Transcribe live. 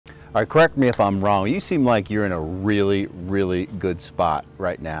All right, correct me if I'm wrong. You seem like you're in a really, really good spot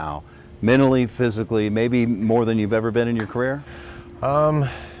right now, mentally, physically, maybe more than you've ever been in your career?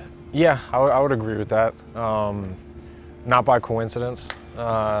 Yeah, I would agree with that. Not by coincidence.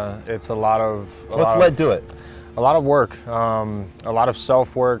 It's a lot of What's led to it? a lot of work, a lot of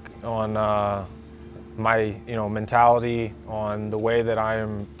self-work on my mentality, on the way that I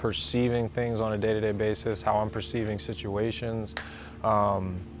am perceiving things on a day-to-day basis, how I'm perceiving situations,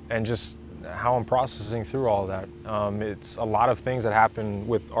 and just how I'm processing through all of that. It's a lot of things that happen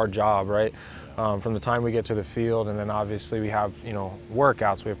with our job, right? From the time we get to the field, and then obviously we have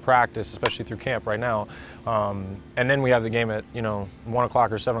workouts, we have practice, especially through camp right now, and then we have the game at 1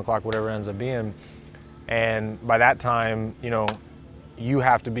 o'clock or 7 o'clock, whatever it ends up being. And by that time, you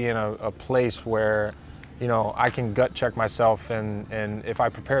have to be in a place where I can gut check myself, and if I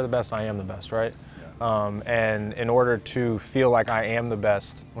prepare the best, I am the best, right? And in order to feel like I am the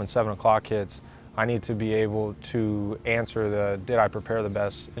best when 7 o'clock hits, I need to be able to answer the did I prepare the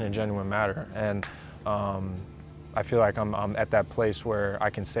best in a genuine manner. And I feel like I'm at that place where I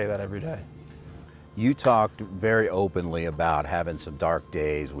can say that every day. You talked very openly about having some dark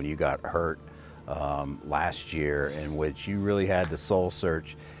days when you got hurt last year, in which you really had to soul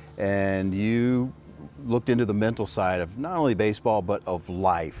search, and you looked into the mental side of not only baseball but of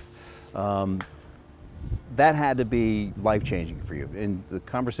life. That had to be life-changing for you. In the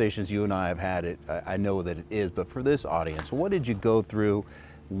conversations you and I have had, I know that it is, but for this audience, what did you go through?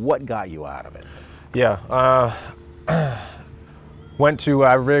 What got you out of it? Yeah, went to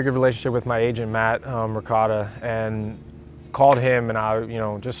a very good relationship with my agent, Matt Ricotta, and called him, and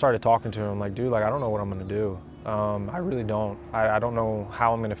I just started talking to him like, dude, like, I don't know what I'm gonna do. I really don't. I don't know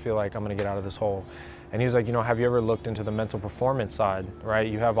how I'm gonna feel like I'm gonna get out of this hole. And he was like, have you ever looked into the mental performance side, right?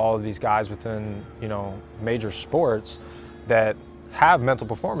 You have all of these guys within, major sports that have mental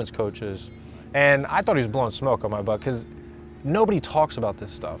performance coaches. And I thought he was blowing smoke on my butt, because nobody talks about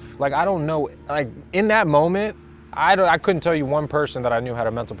this stuff. Like, I don't know, like, in that moment, I couldn't tell you one person that I knew had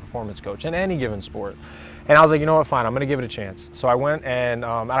a mental performance coach in any given sport. And I was like, you know what, fine, I'm gonna give it a chance. So I went, and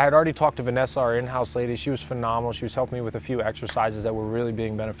I had already talked to Vanessa, our in-house lady. She was phenomenal. She was helping me with a few exercises that were really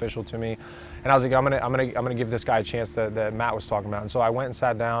being beneficial to me. And I was like, I'm gonna give this guy a chance that Matt was talking about. And so I went and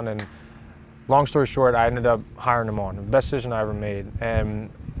sat down, and long story short, I ended up hiring him on. The best decision I ever made. And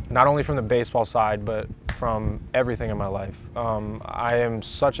not only from the baseball side, but from everything in my life. I am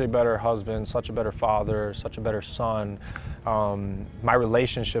such a better husband, such a better father, such a better son. My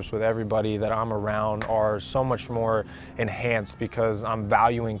relationships with everybody that I'm around are so much more enhanced because I'm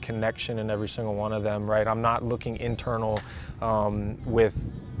valuing connection in every single one of them, right? I'm not looking internal with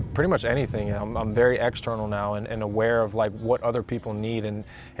pretty much anything. I'm very external now, and aware of like what other people need, and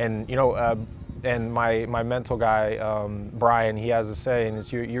my mental guy, Brian, he has a saying,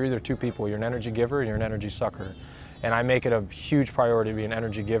 is you're either two people, you're an energy giver and you're an energy sucker. And I make it a huge priority to be an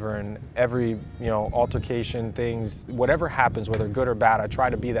energy giver, and every altercation, things, whatever happens, whether good or bad, I try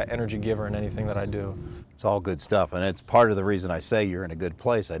to be that energy giver in anything that I do. It's all good stuff, and it's part of the reason I say you're in a good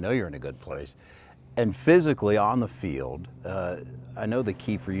place. I know you're in a good place. And physically on the field, I know the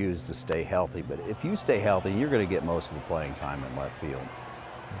key for you is to stay healthy, but if you stay healthy, you're going to get most of the playing time in left field.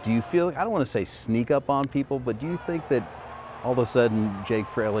 Do you feel, I don't want to say sneak up on people, but do you think that all of a sudden Jake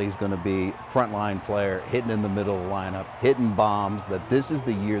Fraley is going to be frontline player, hitting in the middle of the lineup, hitting bombs, that this is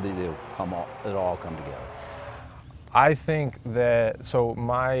the year that it'll all come together? I think that, and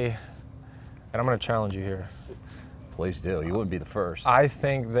I'm going to challenge you here. Please do. You wouldn't be the first. I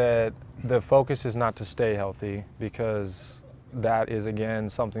think that the focus is not to stay healthy, because that is, again,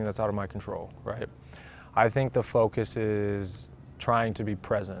 something that's out of my control, right? I think the focus is trying to be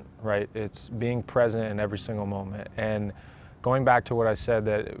present, right? It's being present in every single moment. And going back to what I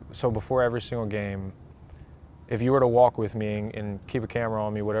said, so before every single game, if you were to walk with me and keep a camera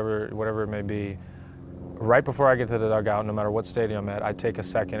on me, whatever it may be, right before I get to the dugout, no matter what stadium I'm at, I take a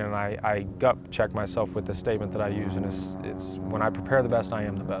second and I gut check myself with the statement that I use, and it's when I prepare the best, I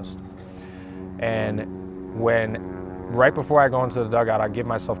am the best. And right before I go into the dugout, I give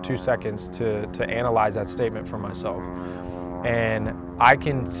myself 2 seconds to analyze that statement for myself. And I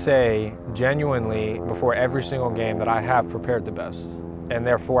can say genuinely before every single game that I have prepared the best, and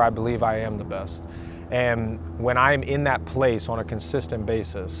therefore I believe I am the best. And when I'm in that place on a consistent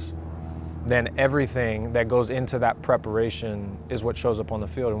basis, then everything that goes into that preparation is what shows up on the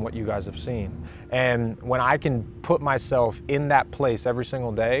field and what you guys have seen. And when I can put myself in that place every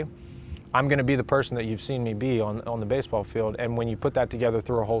single day, I'm going to be the person that you've seen me be on the baseball field. And when you put that together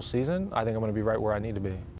through a whole season, I think I'm going to be right where I need to be.